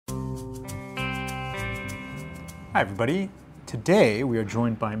Hi everybody. Today we are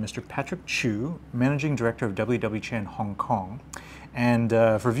joined by Mr. Patrick Chu, Managing Director of WWChan Hong Kong. And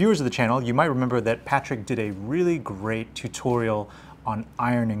for viewers of the channel, you might remember that Patrick did a really great tutorial on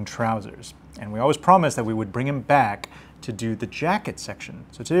ironing trousers. And we always promised that we would bring him back to do the jacket section.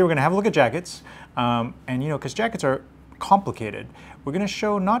 So today we're going to have a look at jackets. And you know, because jackets are complicated, we're going to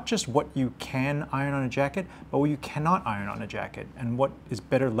show not just what you can iron on a jacket, but what you cannot iron on a jacket, and what is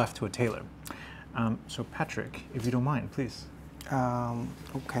better left to a tailor. So Patrick, if you don't mind, please.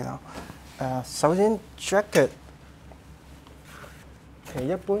 OK 啦。首先 jacket 其實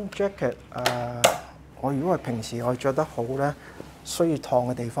一般 jacket 我如果係平時我着得好咧，需要燙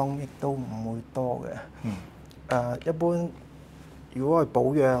嘅地方亦都唔會多嘅。一般如果係保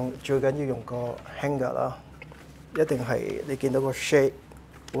養，最緊要用個 hanger 啦，一定係你見到個 shape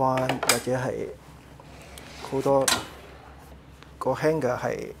彎或者係好多個 hanger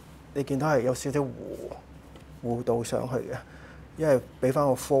係。你見到係有少少弧度上去嘅，因為俾翻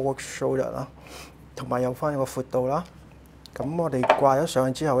個 forward shoulder 啦，同埋有翻個闊度啦。咁我哋掛咗上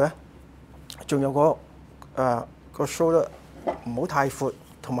去之後咧，仲有個 shoulder 唔好太闊，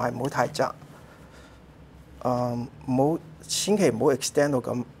同埋唔好太窄。千祈唔好 extend 到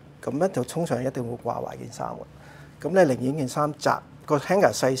咁咧就通常一定會掛壞件衫嘅。咁你寧願件衫窄，個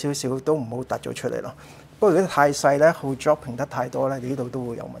hanger 細少少都唔好突咗出嚟咯。不過如果太細咧，會 dropping 得太多咧，你呢度都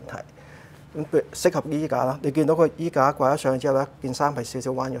會有問題。咁適合衣架啦，你見到個衣架掛咗上去之後咧，件衫係少少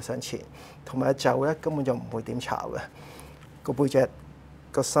彎咗上前，同埋袖咧根本就唔會點巢嘅，個背脊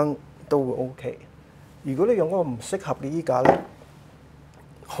個身都會 OK。如果你用嗰個唔適合嘅衣架咧，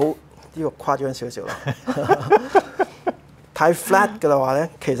好呢個誇張少少啦，太 flat 嘅話咧，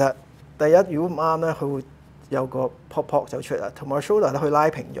其實第一如果唔啱咧，佢會有個 pop 走出嚟，同埋 shoulder 咧佢拉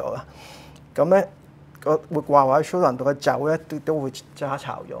平咗嘅，咁咧。會掛壞 shoulder 度嘅袖咧都會揸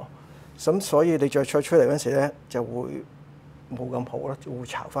巢咗，咁所以你着出嚟嗰陣時咧就會冇咁好啦，會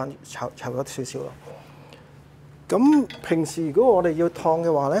巢咗少少咯。咁平時如果我哋要燙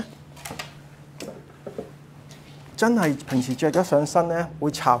嘅話咧，真係平時着咗上身咧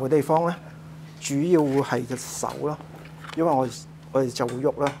會巢嘅地方咧，主要會係隻手咯，因為我哋就會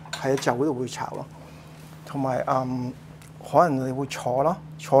喐啦，喺袖嗰度會巢咯，同埋可能你會坐啦，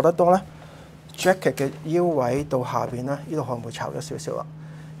坐得多咧。jacket 嘅腰位到下邊咧，呢度可能會巢咗少少啦。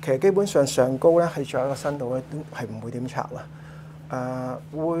其實基本上上高咧係着喺個身度咧，都係唔會點巢啦。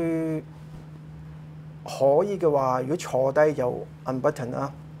會可以嘅話，如果坐低就 unbutton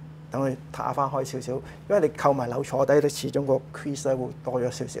啦，等佢打翻開少少，因為你扣埋紐坐低，你始終個 crease 咧會多咗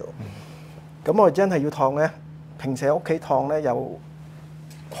少少。咁我真係要燙咧，平時喺屋企燙咧有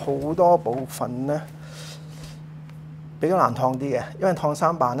好多部分咧比較難燙啲嘅，因為燙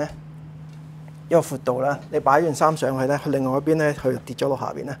衫板咧。一個闊度啦，你擺件衫上去咧，另外一邊咧佢跌咗落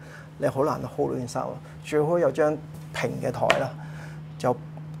下邊咧，你好難 hold 到件衫咯。最好有張平嘅台啦，就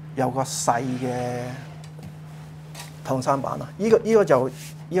有個細嘅燙衫板啦。呢個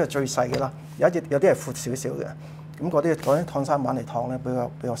最細嘅啦，有啲係闊少少嘅，咁嗰啲燙衫板嚟燙咧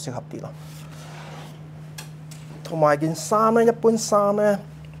比較適合啲咯。同埋件衫咧，一般衫咧，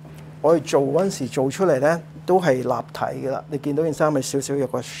我哋做嗰陣時做出嚟咧都係立體嘅啦。你見到件衫咪少少有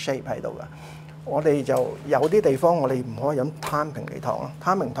個 shape 喺度嘅。我哋就有啲地方我哋唔可以飲攤平嚟燙咯，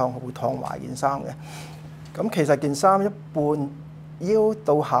攤平燙會燙壞件衫嘅。咁其實件衫一半腰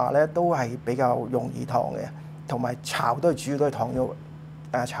到下咧都係比較容易燙嘅，同埋巢都係主要都係燙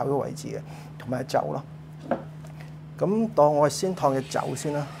咗巢咗位置嘅，同埋袖咯。咁當我哋先燙隻袖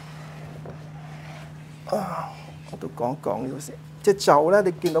先啦。我都講呢個先。隻袖咧，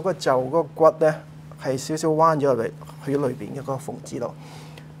你見到個袖嗰個骨咧係少少彎咗入嚟，去咗裏邊嘅嗰個縫子度，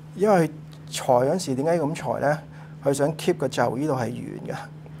因為裁嗰陣時點解要咁裁咧？佢想 keep 個袖呢度係圓嘅，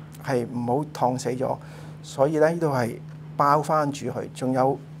係唔好燙死咗，所以咧呢度係包翻住佢。仲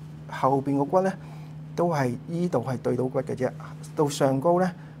有後邊個骨咧，都係呢度係對到骨嘅啫。到上高咧，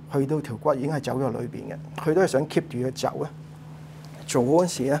去到條骨已經係走咗裏邊嘅。佢都係想 keep 住個袖咧。做嗰陣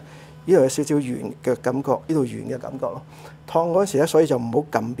時咧，呢度有少少圓嘅感覺，呢度圓嘅感覺咯。燙嗰陣時咧，所以就唔好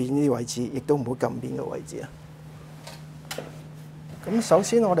撳扁呢啲位置，亦都唔好撳扁個位置啊。咁首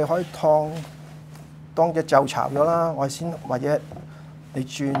先我哋可以當隻袖巢咗啦，我哋先或者你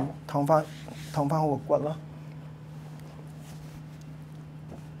燙翻好個骨咯。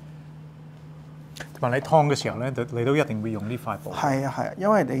同埋你燙嘅時候咧，你都一定會用呢塊布。係啊，因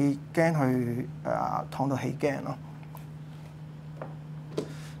為你驚佢燙到起驚咯。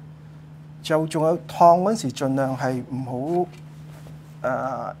就仲有燙嗰陣時，盡量係唔好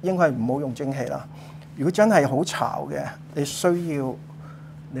應該係唔好用蒸氣啦。如果真係好巢嘅，你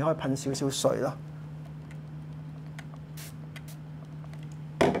可以噴少少水咯。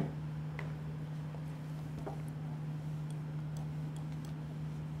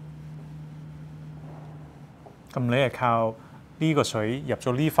咁你係靠呢個水入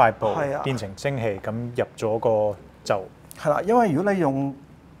咗呢塊布係啊變成蒸氣，咁入咗個就係啦，因為如果你用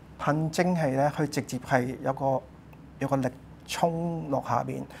噴蒸氣咧，佢直接係有個力衝落下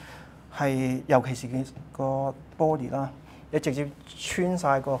邊，係尤其是個 body 啦，你直接穿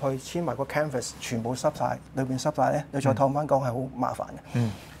晒過去，黐埋個 canvas，全部濕晒，裏邊濕晒咧，你再燙翻講係好麻煩嘅。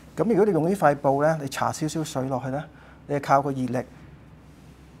咁如果你用呢塊布咧，你搽少少水落去咧，你係靠個熱力，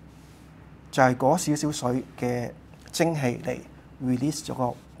就係嗰少少水嘅蒸氣嚟 release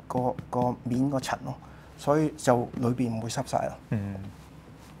咗個面個層咯，所以就裏邊唔會濕晒咯。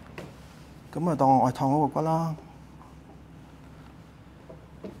咁啊，當我燙嗰個骨啦。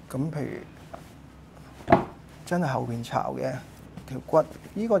咁譬如真係後邊巢嘅條骨，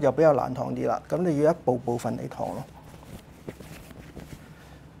呢個就比較難燙啲啦。咁你要一部分嚟燙咯。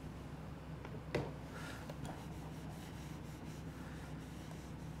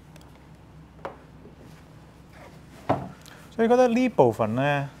所以覺得呢部分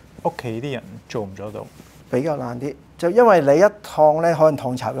咧，屋企啲人做唔做到？比較難啲，就因為你一燙咧，可能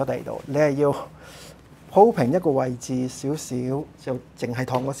燙巢咗地度，你係要鋪平一個位置少少，就淨係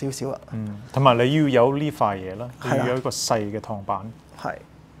燙嗰少少啦。同埋你要有呢塊嘢啦，你要有一個細嘅燙板。係。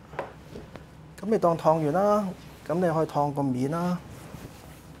咁你當燙完啦，咁你可以燙個面啦。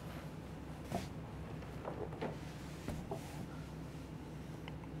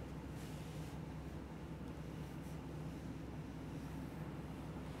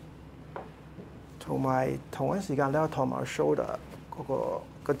同埋同一時間你可以燙埋 shoulder 嗰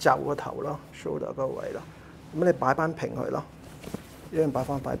個袖個頭咯 ，shoulder 嗰個位咯。咁你擺翻平佢咯，一樣擺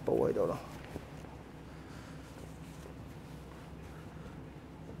翻塊布喺度咯。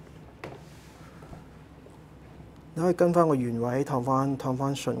你可以跟翻個原位燙翻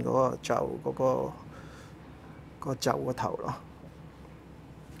順嗰個袖個袖個頭咯。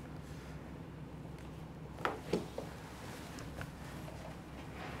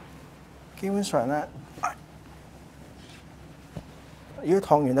基本上咧，如果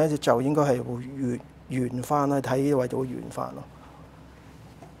燙完咧，隻袖應該係會圓翻啦，睇呢個位就會圓翻咯。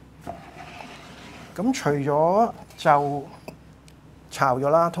咁除咗袖巢咗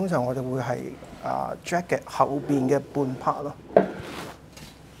啦，通常我哋會係jacket 後邊嘅半 part 咯。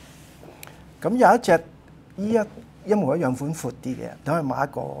咁有一隻一模一樣款闊啲嘅，你可以買一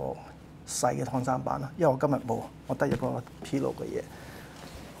個細嘅燙衫板啦。因為我今日冇，我得一個pillow嘅嘢。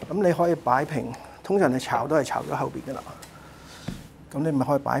咁你可以擺平，通常你巢都係巢咗後邊噶啦。咁你咪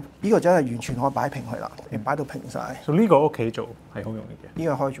可以擺，呢個真係完全可以擺平佢啦，你擺到平晒。所以呢個屋企做係好容易嘅。呢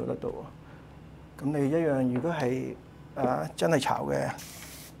個可以做得到啊。咁你一樣，如果係真係巢嘅，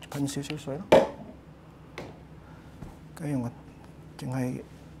噴少少水咯。跟住我淨係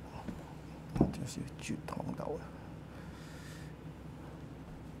少少絕糖豆。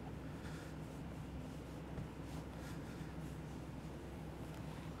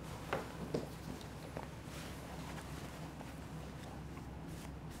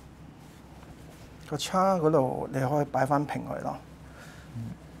個叉嗰度你可以擺翻平佢咯。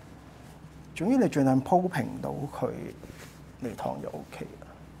總之你盡量鋪平到佢嚟燙就 OK 啦。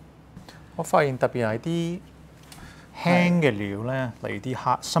我發現特別係啲輕嘅料咧，例如啲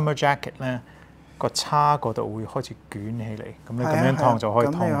黑 summer jacket 咧，個叉嗰度會開始捲起嚟，咁你咁樣燙就可以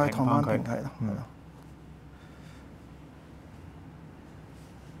燙平翻佢。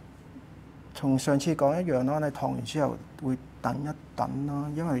同上次講一樣啦，你燙完之後會等一等啦，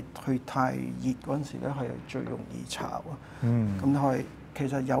因為佢太熱嗰陣時咧，係最容易巢啊。咁你可以其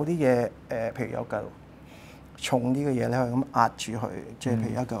實有啲嘢譬如有嚿重啲嘅嘢，你可以咁壓住佢，即係譬如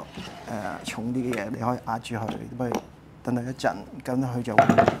一嚿重啲嘅嘢，你可以壓住佢，不如等佢一陣，咁佢就會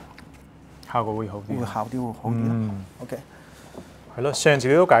效果會好啲。會效啲會好啲咯。OK。係咯，上次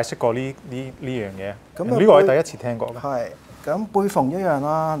你都解釋過呢樣嘢，咁呢個我係第一次聽過嘅。係。咁背縫一樣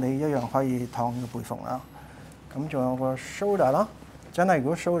啦，你一樣可以燙個背縫啦。咁仲有個 shoulder 啦，真係如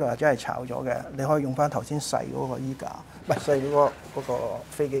果 shoulder 真係巢咗嘅，你可以用翻頭先細嗰個衣架，唔係細嗰個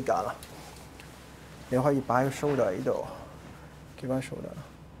飛機架啦。你可以擺個 shoulder 喺度，叫翻 shoulder。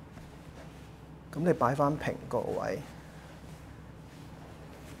咁你擺翻平個位，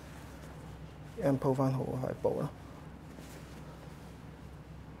一陣鋪翻好塊布啦。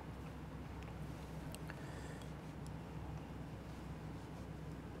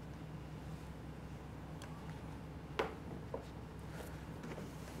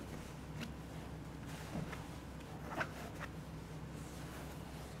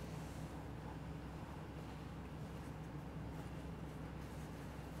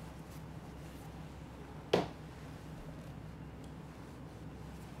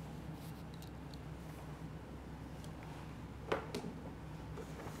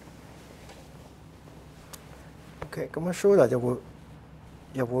OK， 咁啊 shoulder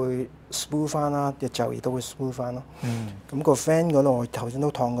又會 smooth 翻啦，隻袖亦都會 smooth 翻咯。咁個 fan 嗰度我頭先都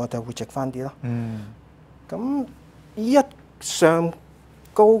燙過，就會直翻啲咯。咁依一上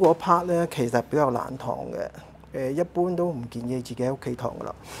高嗰 part 咧，其實比較難燙嘅。一般都唔建議自己喺屋企燙噶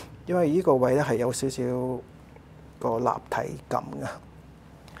啦，因為呢個位咧係有少少個立體感嘅。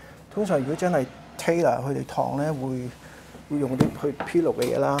通常如果真係 tailor 佢哋燙咧，會用啲去披露嘅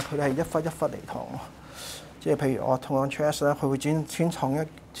嘢啦，佢哋係一忽一忽嚟燙咯。即係譬如我燙緊 chest 咧，佢會先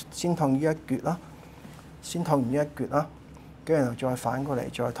燙呢一橛啦，先燙完呢一橛啦，跟住然後再反過嚟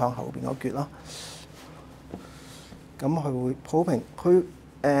再燙後邊嗰橛啦。咁佢會鋪平，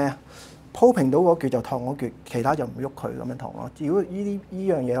鋪平到嗰橛就燙嗰橛，其他就唔喐佢咁樣燙咯。如果呢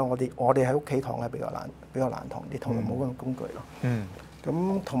樣嘢我哋喺屋企燙咧比較難燙啲，同埋冇咁嘅工具咯。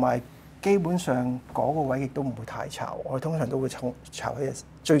咁同埋基本上嗰個位亦都唔會太巢，我哋通常都會巢喺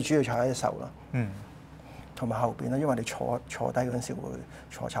最主要巢喺隻手啦。同埋後邊啦，因為你坐低嗰陣時會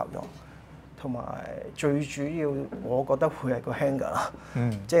坐巢咗。同埋最主要我覺得會係個 hanger 啦。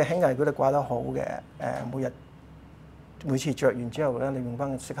即係 hanger 如果你掛得好嘅，每次着完之後咧，你用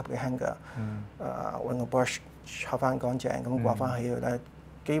翻適合嘅 hanger，揾個 brush 擦翻乾淨，咁掛翻起佢咧，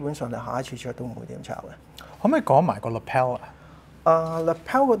基本上你下一次着都唔會點巢嘅。可唔可以講埋個 lapel 啊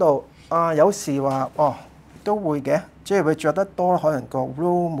？lapel 嗰度有時話都會嘅，即係佢着得多，可能個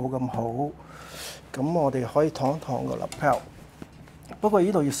roll 冇咁好，咁我哋可以燙一燙個 lapel。不過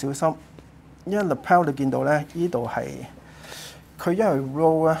呢度要小心，因為 lapel 你見到咧，呢度係佢因為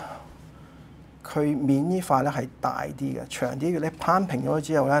roll 咧。佢面呢塊咧係大啲嘅，長啲嘅。你攀平咗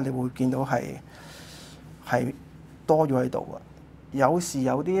之後咧，你會見到係多咗喺度嘅。有時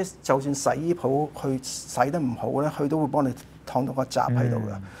有啲就算洗衣鋪佢洗得唔好咧，佢都會幫你燙到個閘喺度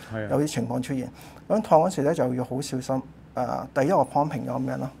嘅。有啲情況出現。咁燙嗰時咧就要好小心。第一我攀平咗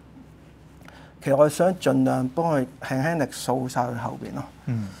咁樣咯。其實我係想盡量幫佢輕輕力掃晒佢後邊咯。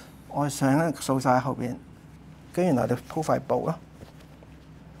我係想咧掃晒後邊，跟住然後你鋪塊布咯。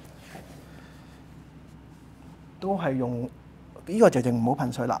都係用呢個就淨唔好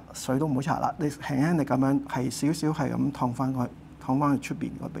噴水啦，水都唔好搽啦。你輕輕地咁樣係少少係咁燙翻去出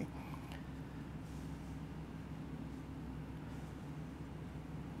邊嗰邊。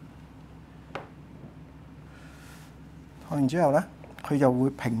燙完之後咧，佢就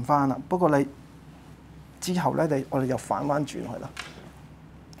會平翻啦。不過你之後咧，我哋就反轉去啦。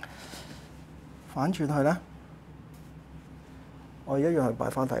反轉去咧，我一樣係擺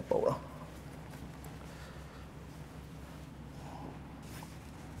翻塊布咯。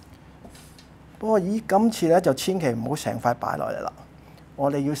不過今次咧就千祈唔好成塊擺落嚟啦，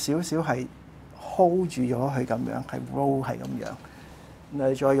我哋要少少係 hold 住咗佢咁樣，係 roll 係咁樣，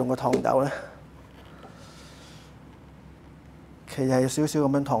你再用個燙斗咧，其實係少少咁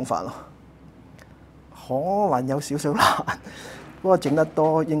樣燙法咯，可能有少少難，不過整得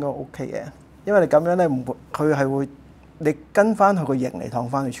多應該 OK 嘅，因為你咁樣咧唔會，佢係會你跟翻佢個型嚟燙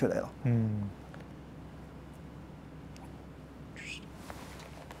翻佢出嚟咯。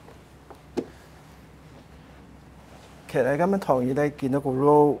其實你咁樣燙完咧，見到個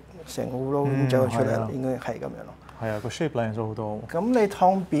roll 成個 roll 咁走咗出嚟，應該係咁樣咯。係啊，個 shape 靚咗好多。咁你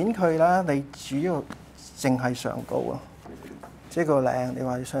燙扁佢啦，你主要淨係上高啊，即係個領。你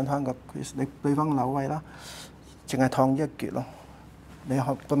話要想燙個，你對翻個紐位啦，淨係燙一橛咯。你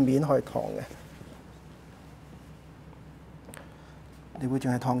個面可以燙嘅，你會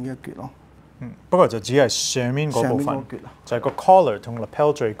淨係燙一橛咯。不過就只係上面嗰部分，就係個 collar 同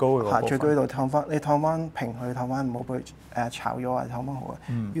lapel 最高嘅嗰部分。最高度燙翻，你燙翻平佢，燙翻唔好俾佢炒咗啊，燙翻好啊。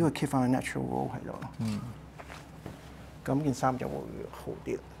呢個 keep 翻個 natural roll 喺度咯。咁件衫就會好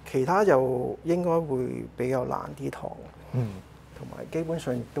啲，其他就應該會比較難啲燙。同埋基本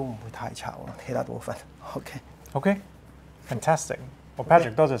上亦都唔會太炒咯，其他部分。OK，fantastic。我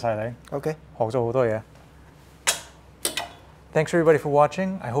Patrick 多謝晒你。OK， 學咗好多嘢。Thanks everybody for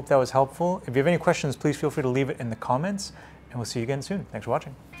watching. I hope that was helpful. If you have any questions, please feel free to leave it in the comments, and we'll see you again soon. Thanks for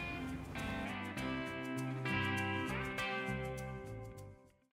watching.